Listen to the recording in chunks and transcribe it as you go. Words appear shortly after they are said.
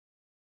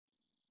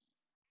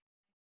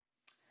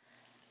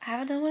I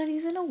haven't done one of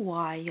these in a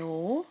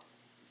while.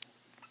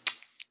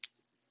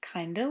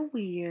 Kinda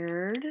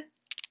weird.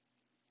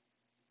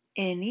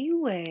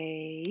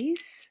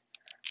 Anyways,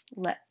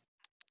 let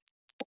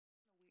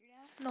weird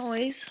ass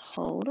noise.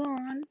 Hold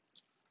on.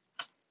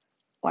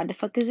 Why the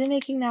fuck is it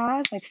making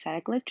noise like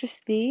static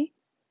electricity?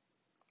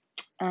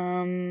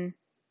 Um.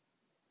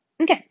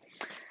 Okay,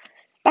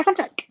 back on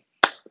track.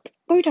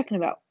 What are we talking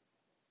about?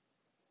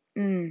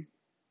 We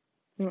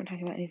weren't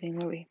talking about anything,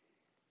 were we?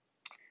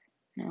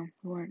 No,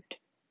 we weren't.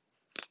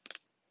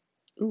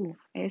 Ooh,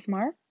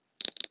 ASMR?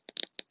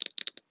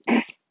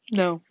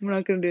 No, we're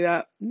not gonna do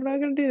that. We're not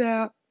gonna do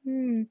that.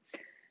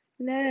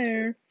 No,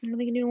 I don't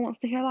think anyone wants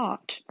to hear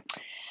that.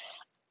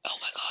 Oh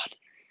my god.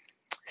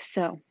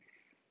 So,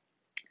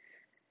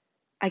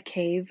 I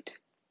caved,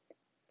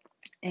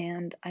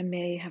 and I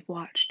may have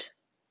watched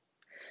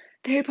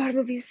the Harry Potter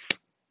movies.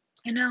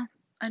 I know.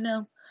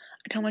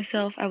 I told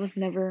myself I was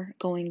never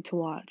going to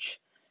watch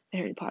the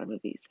Harry Potter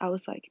movies. I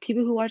was like,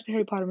 people who watch the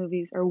Harry Potter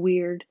movies are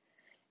weird,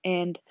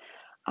 and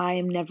I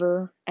am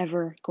never,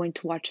 ever going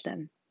to watch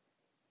them.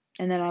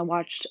 And then I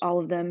watched all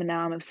of them, and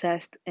now I'm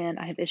obsessed, and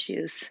I have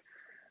issues.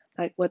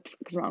 Like, what the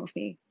fuck is wrong with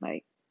me?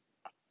 Like,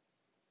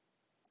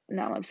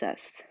 now I'm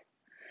obsessed.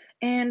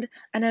 And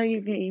I know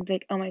you're gonna be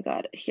like, oh my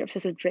god, you're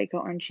obsessed with Draco,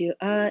 aren't you?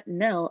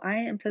 No, I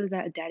am obsessed with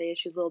that daddy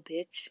issues little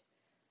bitch.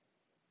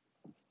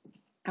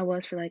 I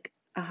was for like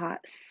a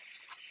hot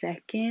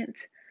second,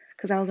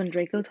 because I was on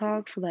Draco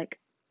Talk for like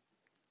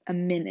a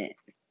minute,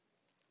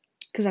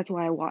 because that's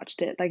why I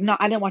watched it. Like, no,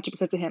 I didn't watch it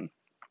because of him.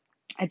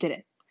 I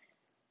didn't.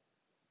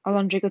 I was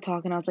on Draco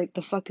Talk and I was like,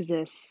 the fuck is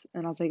this?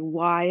 And I was like,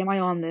 why am I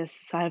on this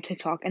side of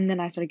TikTok? And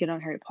then I started getting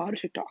on Harry Potter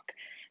TikTok.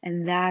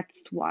 And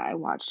that's why I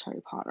watched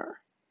Harry Potter.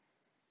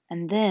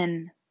 And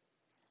then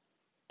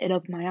it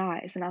opened my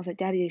eyes and I was like,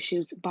 daddy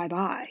issues, bye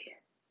bye.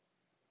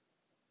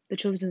 The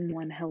Chosen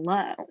One,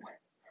 hello.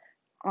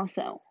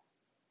 Also,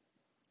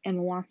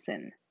 Emma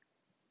Watson,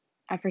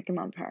 I freaking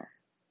love her.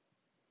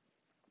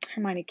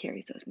 Hermione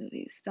carries those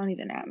movies. Don't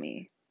even at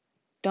me.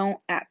 Don't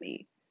at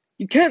me.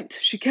 You can't.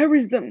 She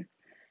carries them.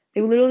 They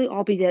would literally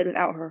all be dead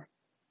without her.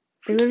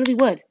 They literally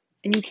would.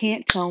 And you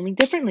can't tell me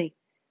differently.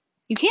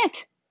 You can't.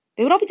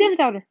 They would all be dead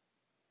without her.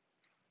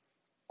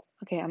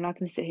 Okay, I'm not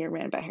going to sit here and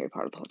rant about Harry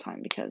Potter the whole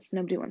time because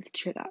nobody wants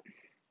to hear that.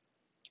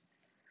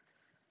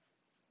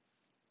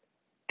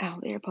 Ow,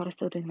 the AirPod is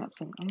still doing that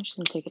thing. I'm just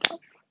going to take it out.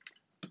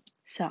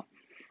 So,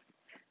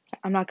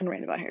 I'm not going to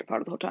rant about Harry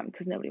Potter the whole time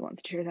because nobody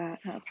wants to hear that.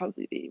 That'll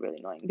probably be really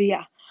annoying. But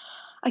yeah,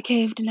 I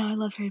caved and now I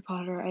love Harry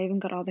Potter. I even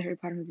got all the Harry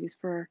Potter movies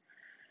for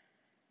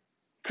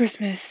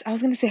Christmas. I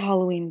was going to say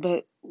Halloween,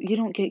 but you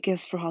don't get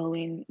gifts for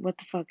Halloween. What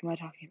the fuck am I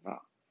talking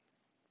about?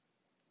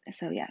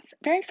 So, yes.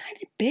 Very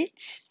excited,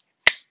 bitch.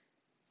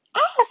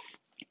 Oh!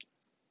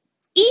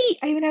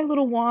 I even have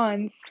little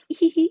wands.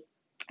 I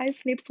have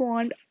Snape's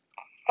wand.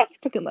 I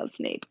fucking love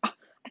Snape. I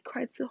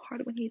cried so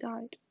hard when he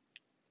died.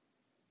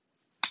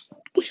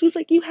 She was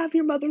like, you have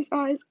your mother's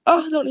eyes.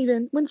 Oh, don't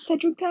even. When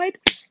Cedric died,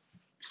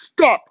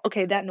 stop.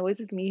 Okay, that noise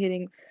is me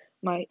hitting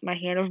my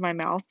hand over my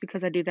mouth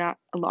because I do that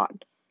a lot.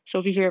 So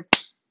if you hear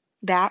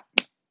that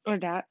or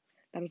that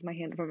is my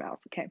hand over my mouth.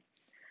 Okay.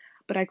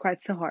 But I cried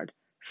so hard.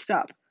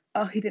 Stop.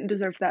 Oh, he didn't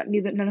deserve that.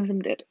 None of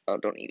them did. Oh,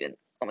 don't even.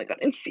 Oh my god,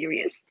 it's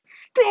serious.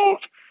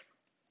 Stop.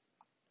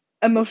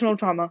 Emotional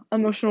trauma.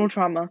 Emotional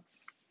trauma.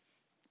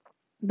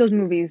 Those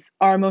movies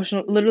are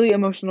emotional, literally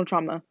emotional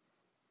trauma.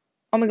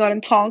 Oh my god,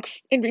 and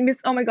Tonks and Remus.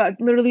 Oh my god,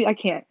 literally, I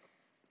can't.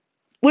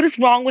 What is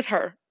wrong with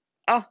her?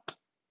 Oh,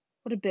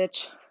 what a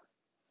bitch.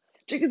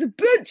 Jake is a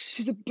bitch.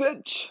 She's a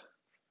bitch.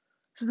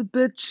 She's a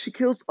bitch. She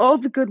kills all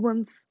the good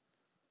ones.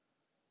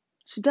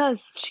 She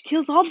does. She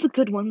kills all the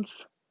good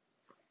ones.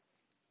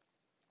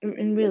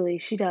 And really,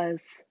 she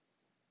does.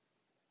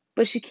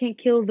 But she can't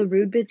kill the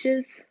rude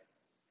bitches.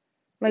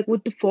 Like,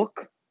 what the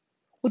fuck?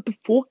 What the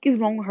fuck is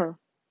wrong with her?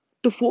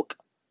 The fuck?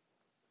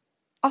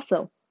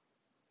 Also,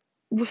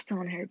 we're still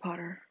on Harry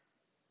Potter.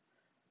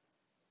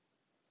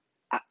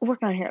 We're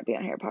gonna be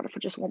on Harry Potter for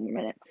just one more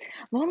minute.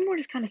 Voldemort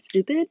is kind of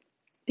stupid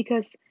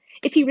because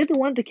if he really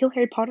wanted to kill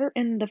Harry Potter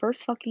in the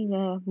first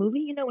fucking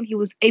movie, you know, when he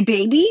was a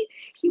baby,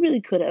 he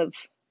really could have.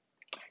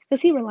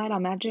 Because he relied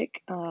on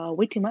magic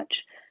way too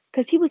much.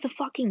 Because he was a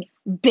fucking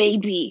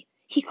baby.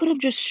 He could have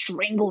just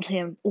strangled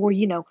him or,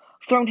 you know,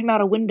 thrown him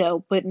out a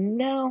window. But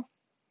no.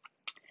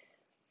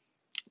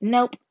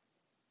 Nope.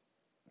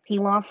 He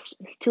lost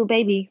to a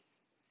baby.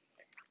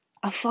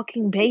 A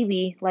fucking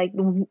baby. Like,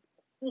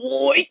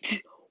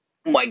 what?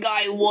 My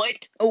guy,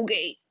 what?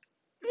 Okay.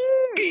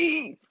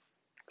 Okay.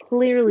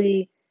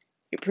 Clearly,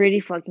 you're pretty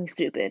fucking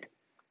stupid.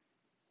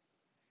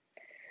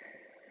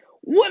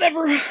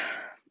 Whatever.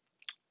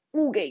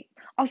 Okay.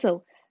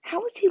 Also,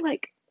 how is he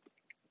like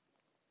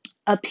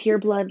a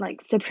pureblood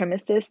like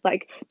supremacist?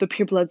 Like the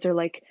purebloods are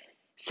like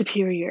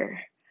superior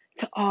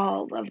to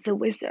all of the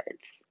wizards.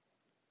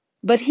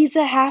 But he's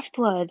a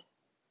half-blood.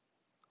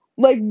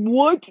 Like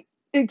what?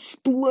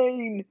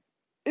 Explain.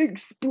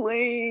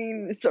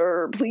 Explain,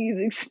 sir. Please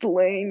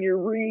explain your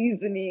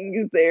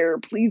reasoning there.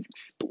 Please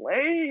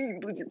explain.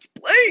 Please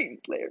explain,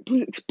 player.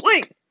 Please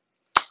explain.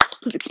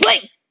 Please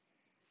explain.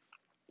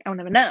 I will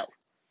never know.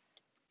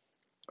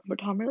 But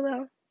Tom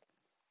Riddle,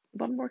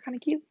 Voldemort kind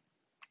of cute.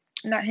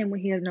 Not him when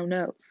he has no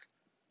nose.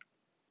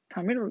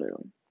 Tom Riddle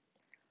do.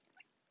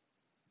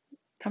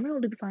 Tom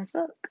Riddle do be fine as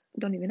fuck.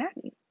 Don't even at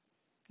me.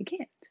 You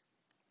can't.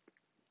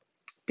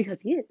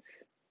 Because he is.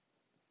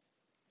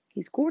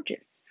 He's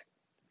gorgeous.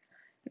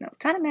 And I was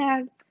kind of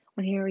mad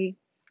when Harry,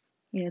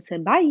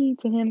 said bye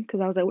to him.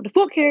 Because I was like, what the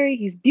fuck, Harry?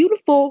 He's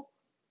beautiful.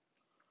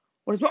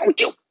 What is wrong with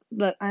you?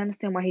 But I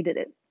understand why he did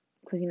it.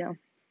 Because,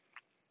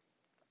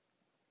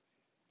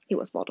 he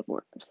was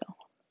Voldemort. So.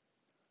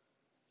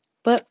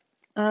 But,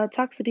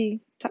 toxicity.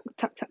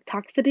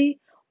 Toxicity?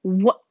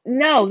 What?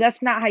 No,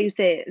 that's not how you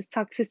say it.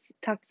 It's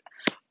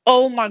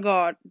Oh my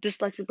god.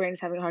 Dyslexic brain is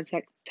having a heart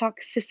attack.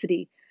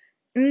 Toxicity.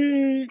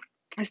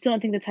 I still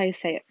don't think that's how you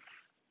say it.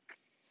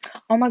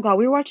 Oh my god,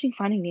 we were watching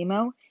Finding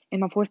Nemo in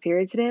my fourth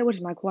period today, which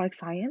is my aquatic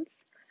science.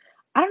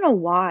 I don't know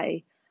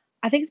why.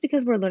 I think it's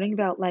because we're learning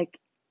about, like,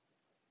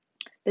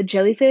 the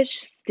jellyfish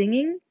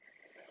stinging.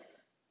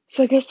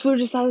 So I guess we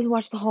decided to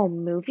watch the whole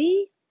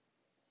movie.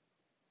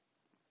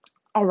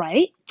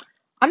 Alright.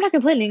 I'm not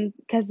complaining,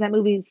 because that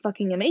movie is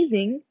fucking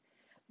amazing.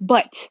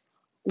 But,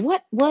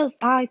 what was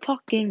I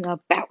talking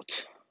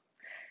about?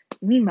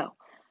 Nemo.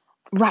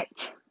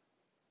 Right.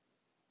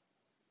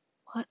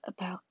 What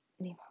about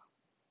Nemo?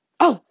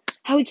 Oh!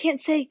 How he can't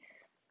say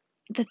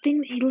the thing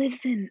that he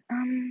lives in.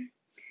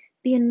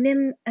 The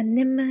anemone.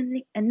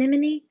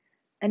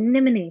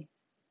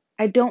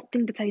 I don't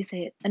think that's how you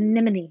say it.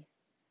 Anemone.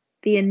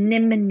 The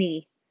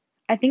anemone.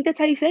 I think that's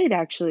how you say it,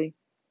 actually.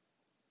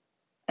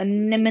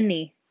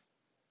 Anemone.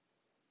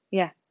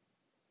 Yeah.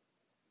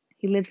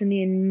 He lives in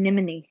the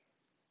anemone.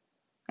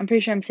 I'm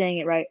pretty sure I'm saying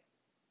it right.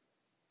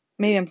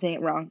 Maybe I'm saying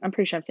it wrong. I'm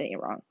pretty sure I'm saying it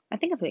wrong. I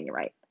think I'm saying it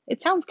right.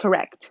 It sounds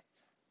correct.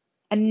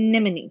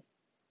 Anemone.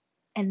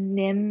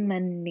 Anemone.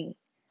 Anemone.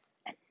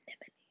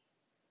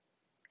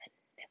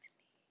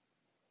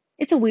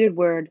 It's a weird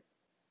word.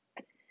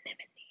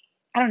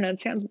 I don't know.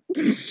 It sounds.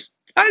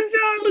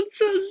 I look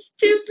so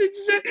stupid,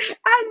 sir.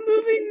 I'm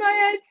moving my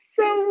head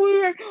so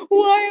weird.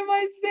 Why am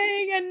I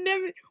saying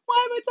anemone?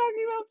 Why am I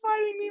talking about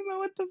Finding Nemo?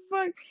 What the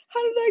fuck?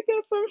 How did I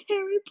go from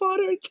Harry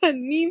Potter to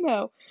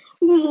Nemo?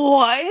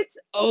 What?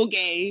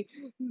 Okay.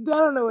 I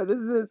don't know what this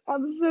is.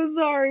 I'm so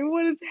sorry.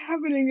 What is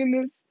happening in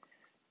this?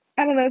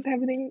 I don't know what's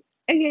happening.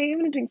 Okay, I'm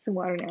gonna drink some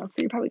water now. So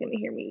you're probably gonna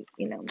hear me,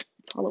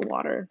 swallow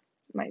water.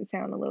 Might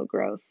sound a little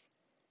gross.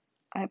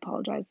 I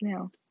apologize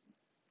now.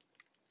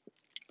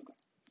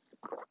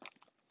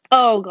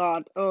 Oh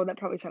god. Oh, that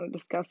probably sounded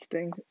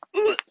disgusting.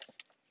 Ugh,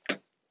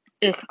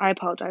 I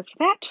apologize for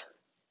that.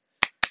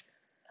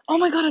 Oh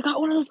my god, I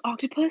got one of those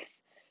octopus.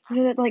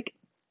 That, like,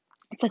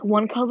 it's like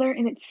one color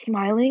and it's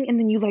smiling, and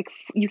then you, like,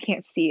 you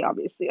can't see,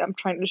 obviously. I'm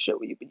trying to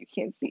show you, but you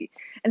can't see.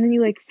 And then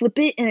you, like, flip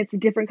it and it's a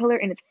different color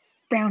and it's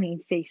frowning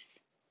face.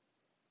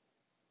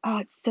 Oh,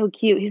 it's so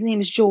cute. His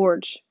name is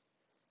George.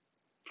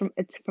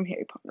 It's from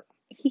Harry Potter.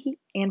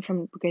 And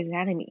from Grey's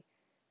Anatomy.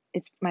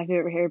 It's my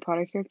favorite Harry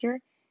Potter character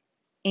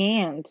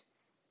and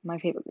my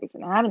favorite Grey's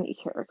Anatomy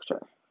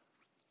character.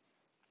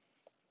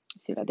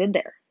 See what I did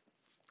there?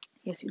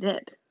 Yes, you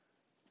did.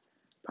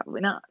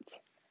 Probably not.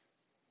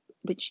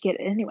 But you get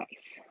it anyways.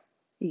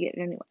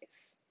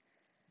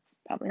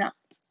 Probably not.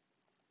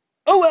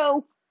 Oh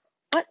well!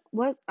 What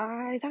was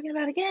I talking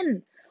about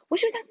again? What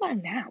should we talk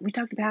about now? We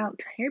talked about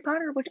Harry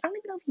Potter, which I don't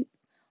even know if you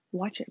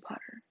watch Harry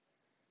Potter.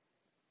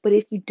 But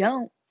if you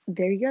don't,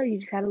 there you go. You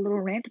just had a little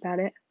rant about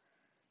it.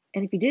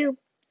 And if you do,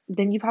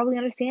 then you probably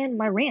understand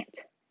my rant.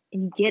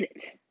 And you get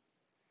it.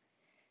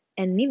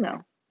 And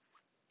Nemo.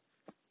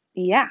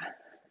 Yeah.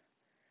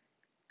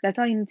 That's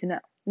all you need to know.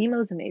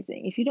 Nemo's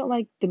amazing. If you don't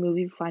like the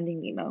movie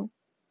Finding Nemo,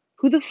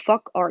 who the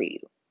fuck are you?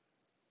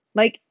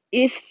 Like,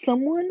 if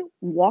someone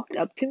walked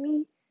up to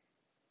me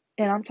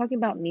and I'm talking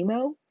about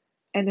Nemo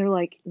and they're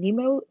like,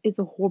 Nemo is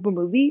a horrible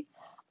movie,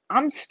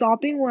 I'm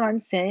stopping what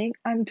I'm saying.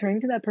 I'm turning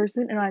to that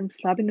person and I'm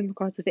slapping them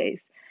across the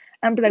face.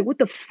 And I'm like, what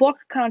the fuck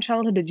kind of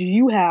childhood did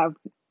you have,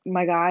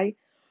 my guy?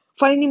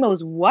 Finding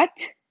Nemo's what?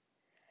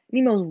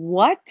 Nemo's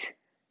what?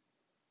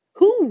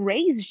 Who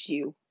raised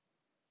you?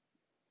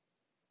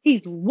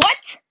 He's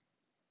what?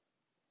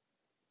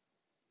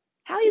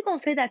 How you gonna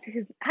say that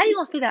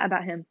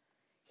about him?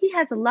 He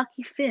has a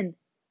lucky fin.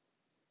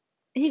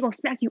 And he gonna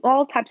smack you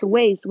all types of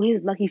ways with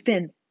his lucky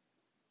fin.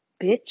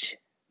 Bitch.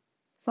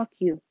 Fuck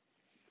you.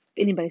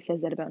 If anybody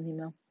says that about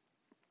Nemo.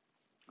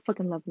 I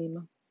fucking love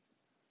Nemo.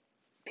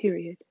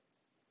 Period.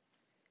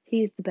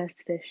 He is the best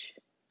fish.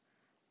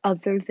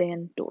 Other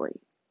than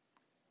Dory.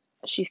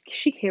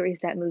 She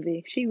carries that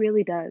movie. She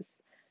really does.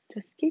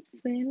 Just keep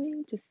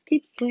swimming, just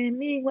keep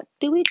swimming. What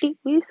do? We swim,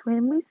 we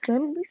swim, we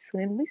swim,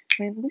 we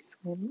swim, we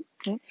swim, we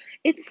swim.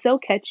 It's so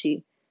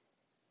catchy.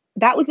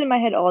 That was in my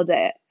head all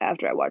day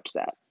after I watched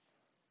that.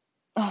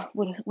 Oh,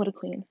 what a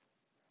queen.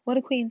 What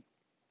a queen.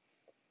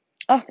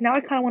 Oh, now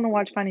I kind of want to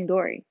watch Finding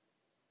Dory.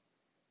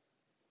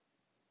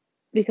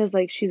 Because,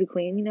 like, she's a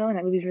queen, and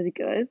that movie's really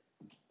good.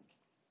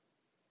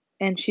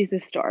 And she's the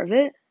star of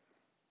it.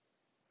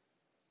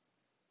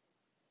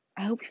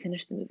 I hope we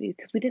finish the movie,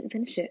 because we didn't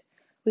finish it.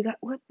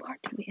 What part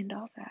did we end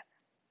off at?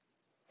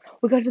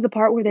 We got to the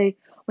part where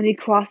when he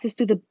crosses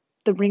through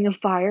the ring of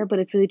fire, but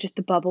it's really just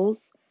the bubbles,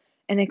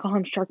 and they call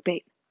him shark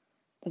bait.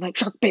 They're like,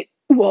 shark bait,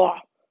 whoa.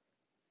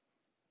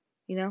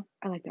 You know?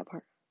 I like that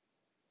part.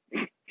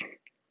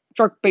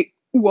 Shark bait,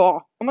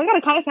 whoa. Oh my god,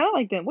 it kind of sounded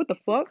like them. What the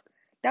fuck?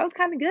 That was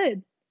kind of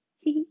good.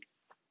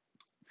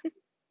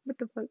 What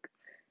the fuck?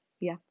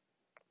 Yeah.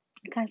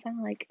 It kind of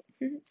sounded like,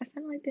 I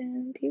sounded like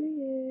them,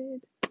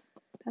 period.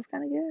 That's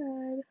kind of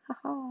good.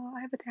 Haha,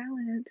 I have a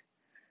talent.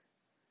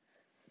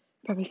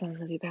 Probably sounds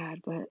really bad,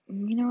 but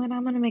you know what?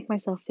 I'm gonna make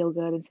myself feel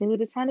good and say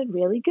that it sounded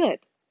really good.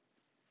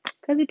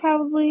 Because he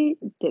probably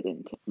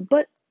didn't.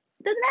 But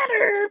doesn't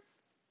matter.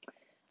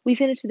 We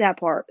finished that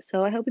part,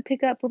 so I hope we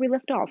pick up where we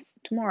left off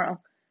tomorrow.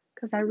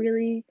 Because I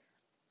really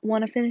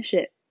want to finish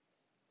it.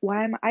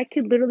 I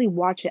could literally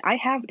watch it. I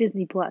have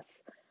Disney Plus.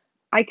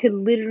 I could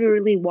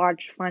literally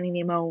watch Finding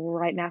Nemo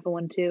right now if I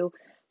wanted to.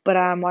 But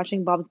I'm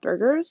watching Bob's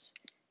Burgers.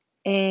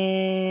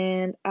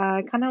 And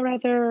I kind of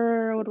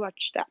rather would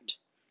watch that.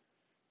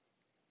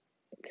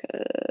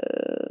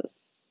 Because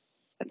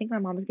I think my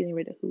mom is getting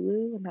rid of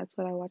Hulu, and that's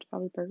what I watch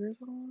Bob's Burgers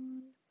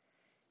on.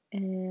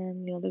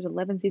 And, there's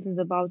 11 seasons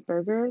of Bob's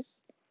Burgers.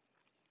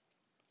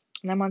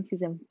 And I'm on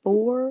season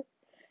 4.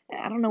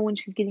 And I don't know when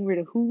she's getting rid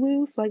of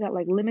Hulu, so I got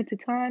like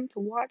limited time to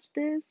watch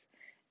this.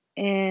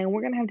 And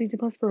we're going to have Disney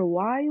Plus for a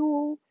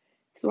while.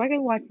 So I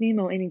can watch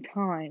Nemo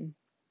anytime.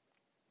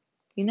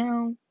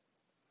 So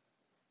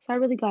I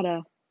really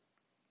gotta,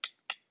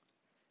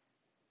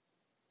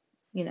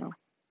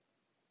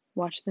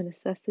 watch the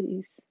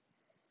necessities.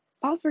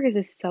 Bob's Burgers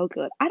is so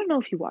good. I don't know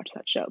if you watch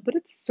that show, but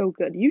it's so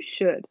good. You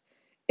should.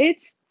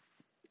 It's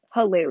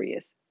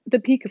hilarious. The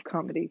peak of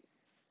comedy.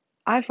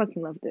 I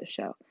fucking love this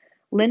show.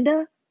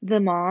 Linda, the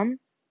mom,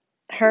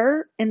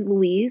 her and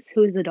Louise,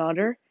 who is the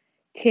daughter,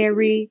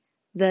 carry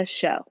the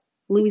show.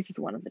 Louise is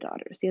one of the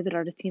daughters. The other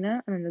daughter is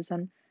Tina, and then the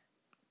son,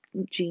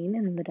 Gene,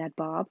 and then the dad,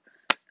 Bob.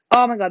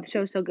 Oh my god, the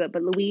show is so good.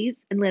 But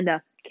Louise and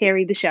Linda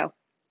carry the show.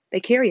 They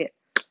carry it.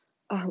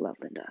 Oh, I love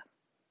Linda.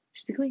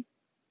 She's a queen.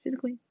 She's a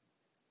queen.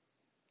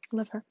 I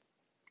love her.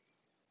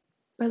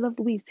 But I love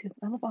Louise too.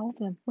 I love all of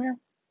them. Well,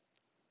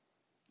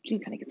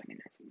 Gene kind of gets on my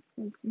nerves.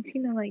 And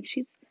Tina, like,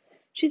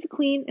 she's a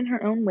queen in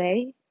her own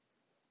way.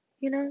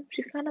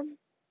 She's kind of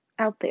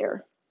out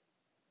there.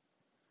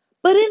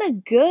 But in a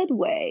good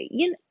way.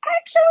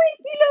 Actually,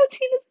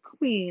 Tina's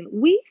queen.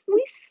 We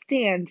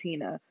stand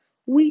Tina.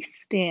 We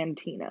stand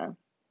Tina.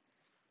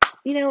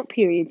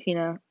 Period,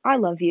 Tina. I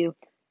love you.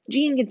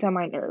 Gene gets on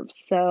my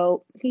nerves,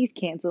 so he's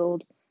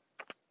canceled.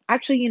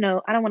 Actually, I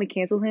don't want to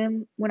cancel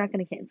him. We're not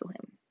going to cancel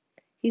him.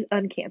 He's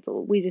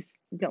uncanceled. We just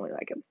don't really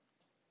like him.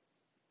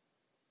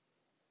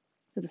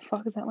 Who the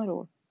fuck is at my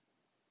door?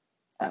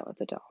 Oh,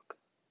 it's a dog.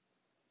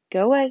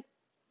 Go away.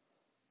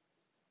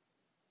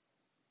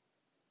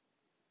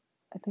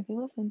 I think they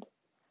listened.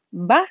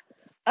 Bye.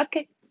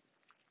 Okay.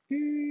 I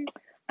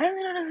don't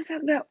really know what to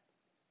talk about.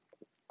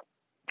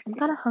 I'm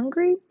kind of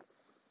hungry.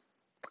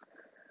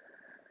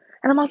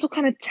 And I'm also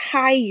kind of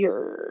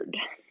tired.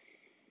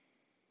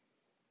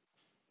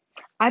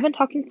 I've been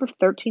talking for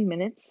 13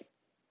 minutes.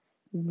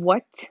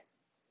 What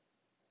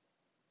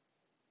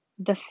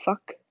the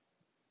fuck?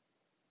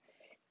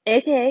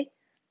 Okay.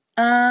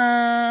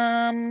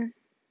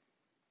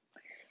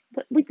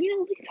 But we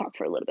can talk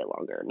for a little bit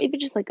longer. Maybe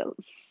just like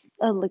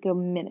a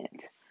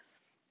minute.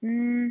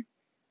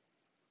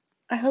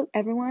 I hope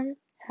everyone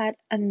had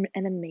an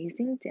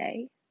amazing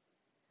day.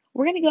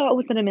 We're gonna go out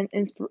with an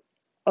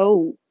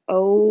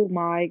oh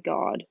my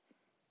god.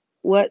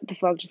 What the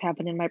fuck just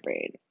happened in my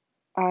brain?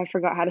 I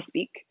forgot how to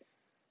speak.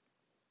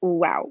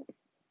 Wow.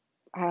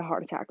 I had a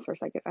heart attack for a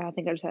second. I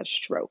think I just had a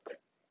stroke.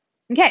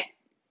 Okay.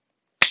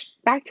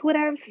 Back to what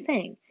I was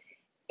saying.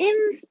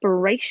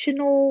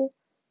 Inspirational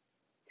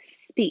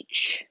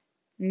speech.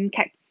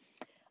 Okay.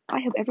 I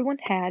hope everyone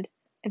had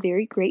a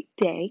very great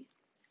day.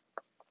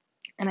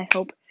 And I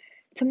hope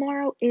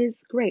tomorrow is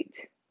great.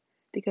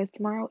 Because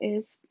tomorrow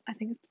is, I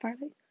think it's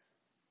Friday.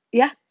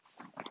 Yeah.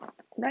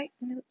 Right?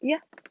 Yeah.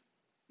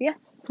 Yeah.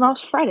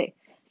 Tomorrow's Friday.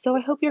 So I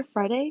hope your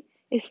Friday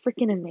is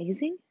freaking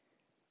amazing.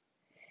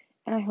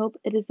 And I hope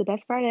it is the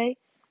best Friday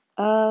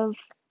of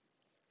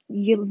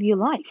your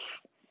life.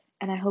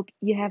 And I hope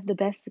you have the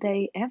best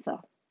day ever.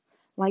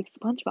 Like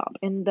SpongeBob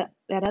in that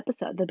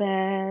episode. The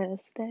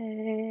best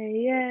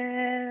day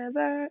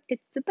ever.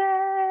 It's the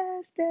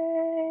best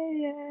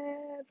day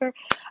ever.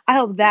 I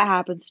hope that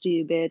happens to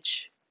you,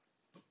 bitch.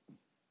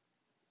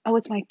 Oh,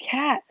 it's my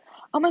cat.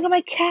 Oh my god,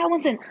 my cat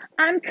wants in.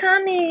 I'm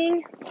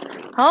coming.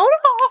 Hold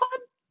on.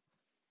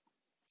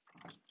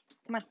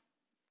 Come on.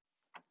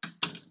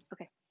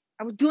 Okay.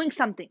 I was doing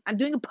something. I'm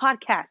doing a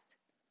podcast.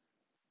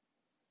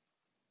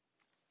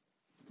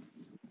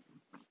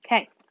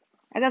 Okay.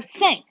 As I was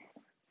saying,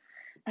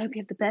 I hope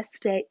you have the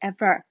best day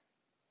ever.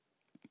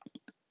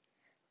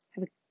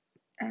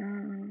 I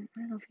don't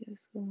know if you go to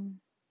school.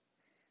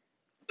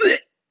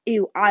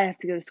 Ew, I have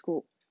to go to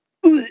school.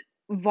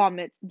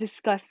 Vomit.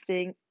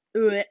 Disgusting.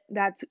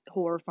 That's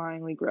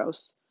horrifyingly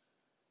gross.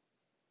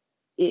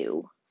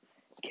 Ew.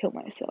 kill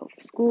myself.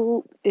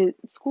 School's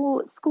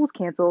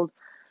canceled.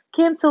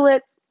 Cancel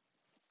it.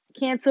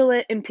 Cancel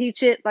it.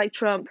 Impeach it like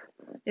Trump.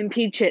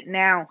 Impeach it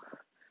now.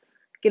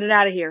 Get it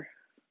out of here.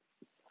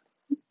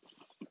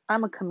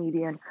 I'm a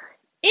comedian.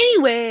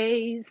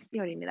 Anyways, you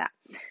already knew that.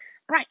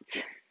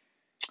 Right.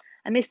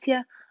 I miss you.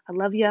 I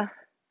love you.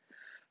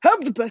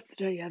 Have the best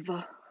day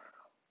ever.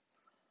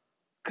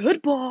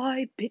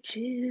 Goodbye,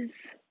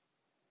 bitches.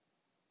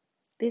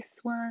 This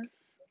was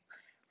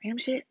random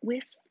shit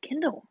with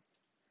Kindle.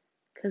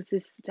 Because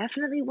this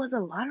definitely was a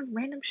lot of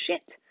random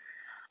shit.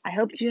 I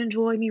hope you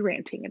enjoy me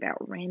ranting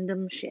about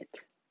random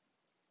shit.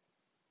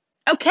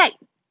 Okay.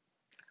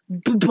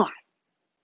 Bye-bye.